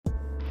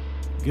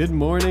Good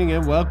morning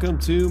and welcome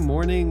to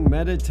Morning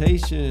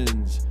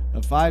Meditations,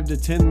 a 5 to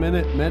 10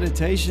 minute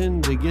meditation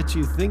to get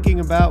you thinking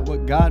about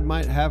what God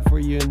might have for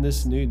you in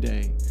this new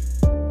day.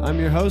 I'm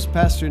your host,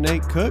 Pastor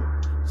Nate Cook,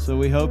 so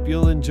we hope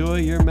you'll enjoy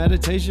your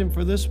meditation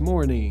for this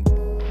morning.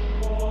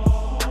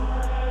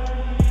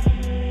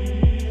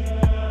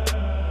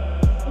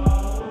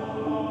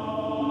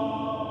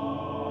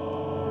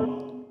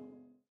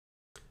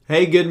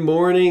 Hey, good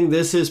morning.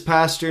 This is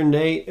Pastor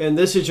Nate, and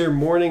this is your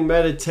morning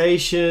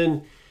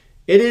meditation.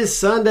 It is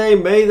Sunday,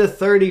 May the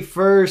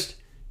 31st,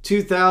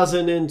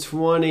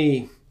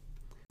 2020.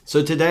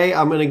 So today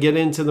I'm going to get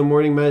into the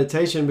morning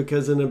meditation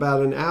because in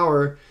about an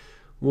hour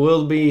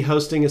we'll be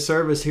hosting a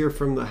service here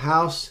from the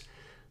house.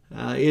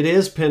 It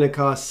is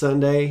Pentecost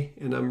Sunday,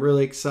 and I'm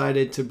really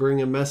excited to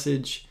bring a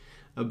message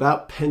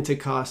about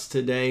Pentecost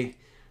today.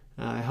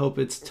 I hope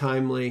it's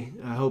timely.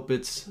 I hope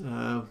it's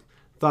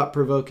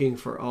thought-provoking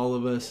for all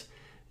of us.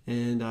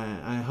 And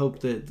I hope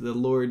that the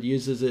Lord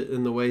uses it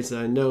in the ways that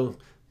I know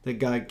that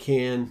God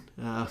can.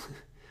 I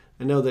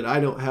know that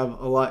I don't have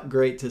a lot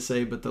great to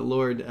say, but the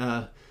Lord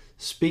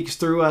speaks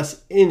through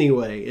us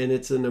anyway. And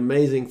it's an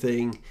amazing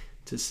thing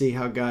to see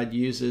how God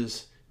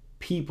uses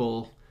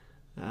people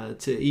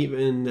to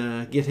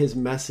even get his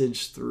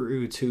message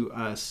through to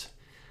us.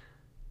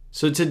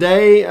 So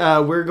today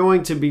we're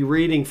going to be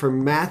reading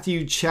from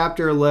Matthew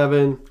chapter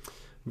 11,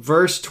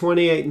 verse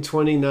 28 and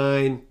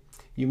 29.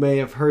 You may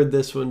have heard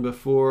this one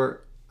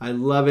before. I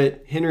love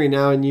it. Henry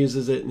Nouwen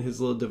uses it in his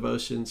little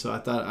devotion, so I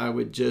thought I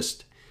would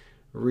just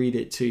read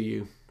it to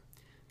you.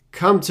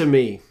 Come to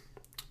me,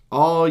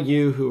 all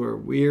you who are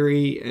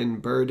weary and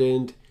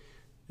burdened,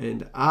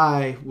 and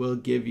I will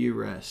give you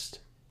rest.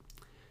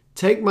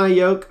 Take my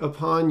yoke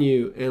upon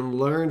you and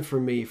learn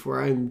from me,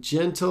 for I am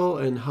gentle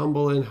and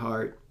humble in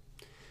heart,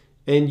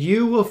 and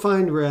you will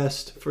find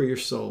rest for your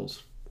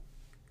souls.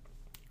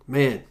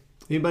 Man,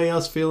 anybody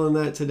else feeling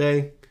that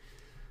today?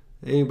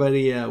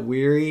 Anybody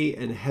weary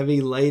and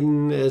heavy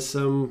laden, as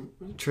some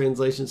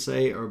translations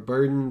say, or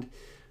burdened?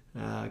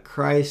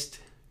 Christ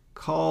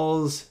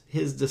calls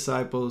his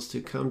disciples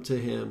to come to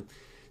him,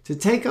 to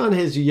take on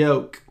his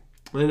yoke.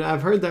 And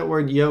I've heard that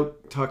word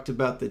yoke talked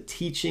about the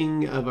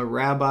teaching of a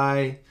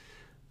rabbi.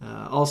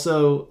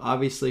 Also,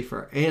 obviously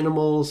for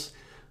animals,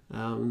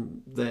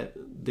 that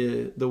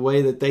the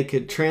way that they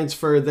could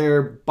transfer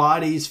their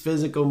body's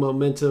physical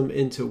momentum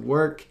into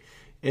work.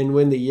 And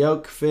when the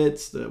yoke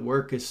fits, the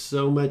work is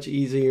so much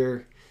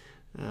easier.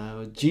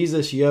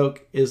 Jesus'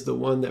 yoke is the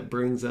one that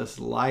brings us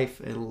life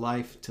and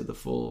life to the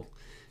full.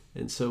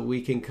 And so we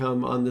can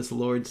come on this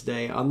Lord's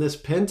Day, on this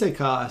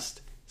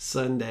Pentecost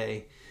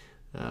Sunday,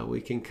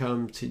 we can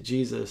come to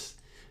Jesus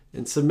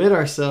and submit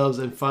ourselves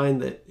and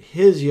find that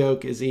his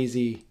yoke is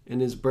easy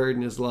and his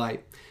burden is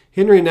light.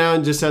 Henry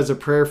Nouwen just has a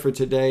prayer for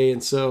today.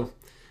 And so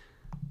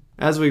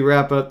as we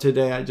wrap up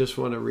today, I just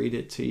want to read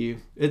it to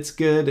you. It's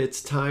good.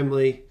 It's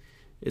timely.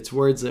 It's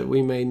words that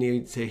we may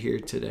need to hear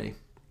today.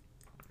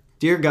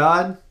 Dear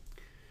God,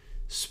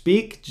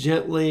 speak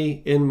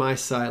gently in my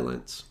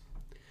silence.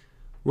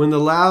 When the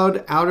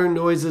loud outer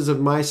noises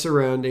of my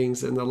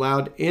surroundings and the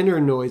loud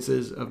inner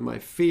noises of my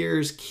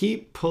fears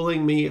keep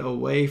pulling me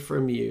away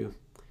from you,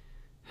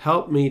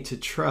 help me to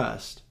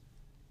trust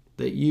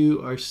that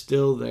you are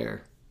still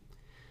there.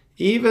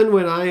 Even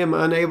when I am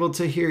unable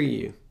to hear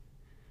you,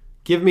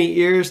 give me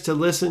ears to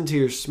listen to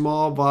your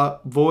small,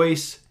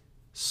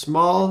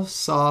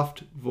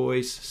 soft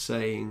voice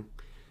saying,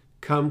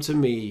 come to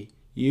me,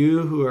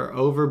 you who are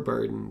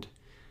overburdened,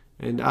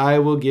 and I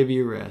will give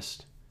you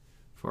rest.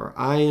 For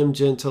I am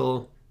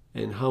gentle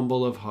and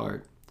humble of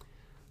heart.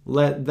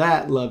 Let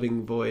that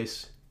loving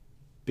voice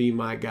be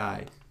my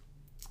guide.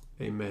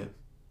 Amen.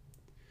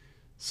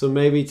 So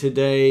maybe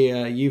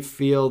today you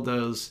feel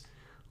those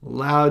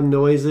loud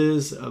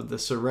noises of the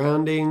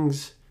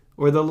surroundings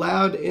or the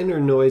loud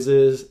inner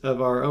noises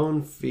of our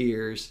own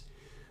fears.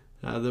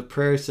 The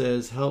prayer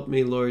says, help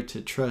me, Lord,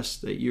 to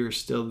trust that you are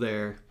still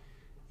there,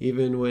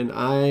 even when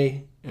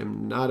I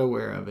am not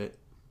aware of it.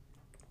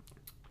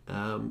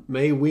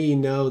 May we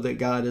know that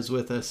God is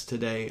with us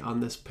today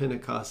on this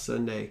Pentecost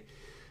Sunday.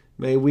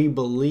 May we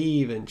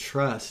believe and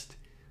trust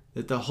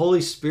that the Holy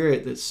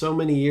Spirit that so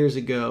many years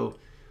ago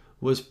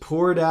was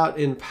poured out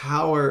in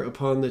power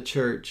upon the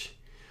church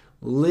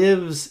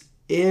lives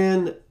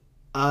in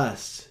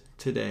us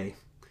today,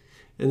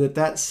 and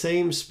that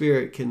same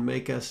Spirit can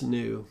make us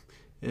new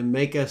and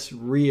make us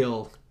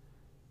real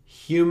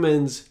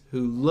humans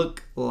who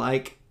look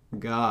like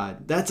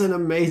God. That's an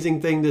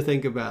amazing thing to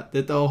think about,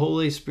 that the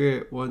Holy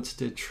Spirit wants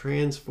to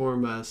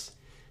transform us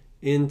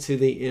into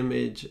the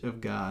image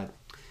of God.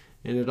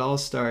 And it all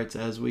starts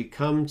as we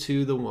come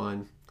to the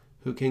one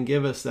who can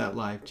give us that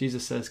life.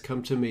 Jesus says,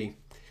 come to me.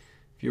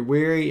 If you're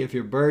weary, if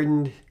you're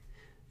burdened,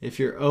 if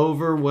you're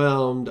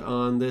overwhelmed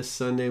on this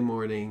Sunday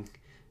morning,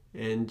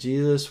 and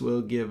Jesus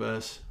will give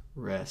us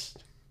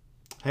rest.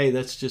 Hey,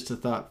 that's just a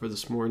thought for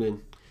this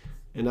morning,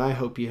 and I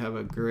hope you have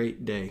a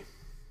great day.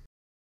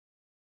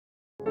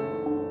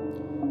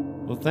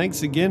 Well,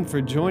 thanks again for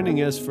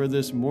joining us for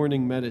this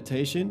morning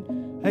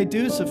meditation. Hey,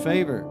 do us a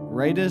favor,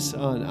 rate us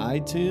on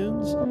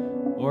iTunes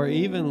or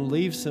even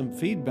leave some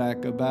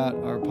feedback about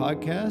our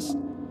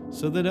podcast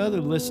so that other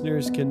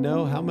listeners can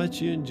know how much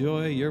you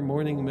enjoy your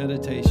morning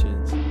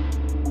meditations.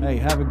 Hey,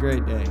 have a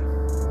great day.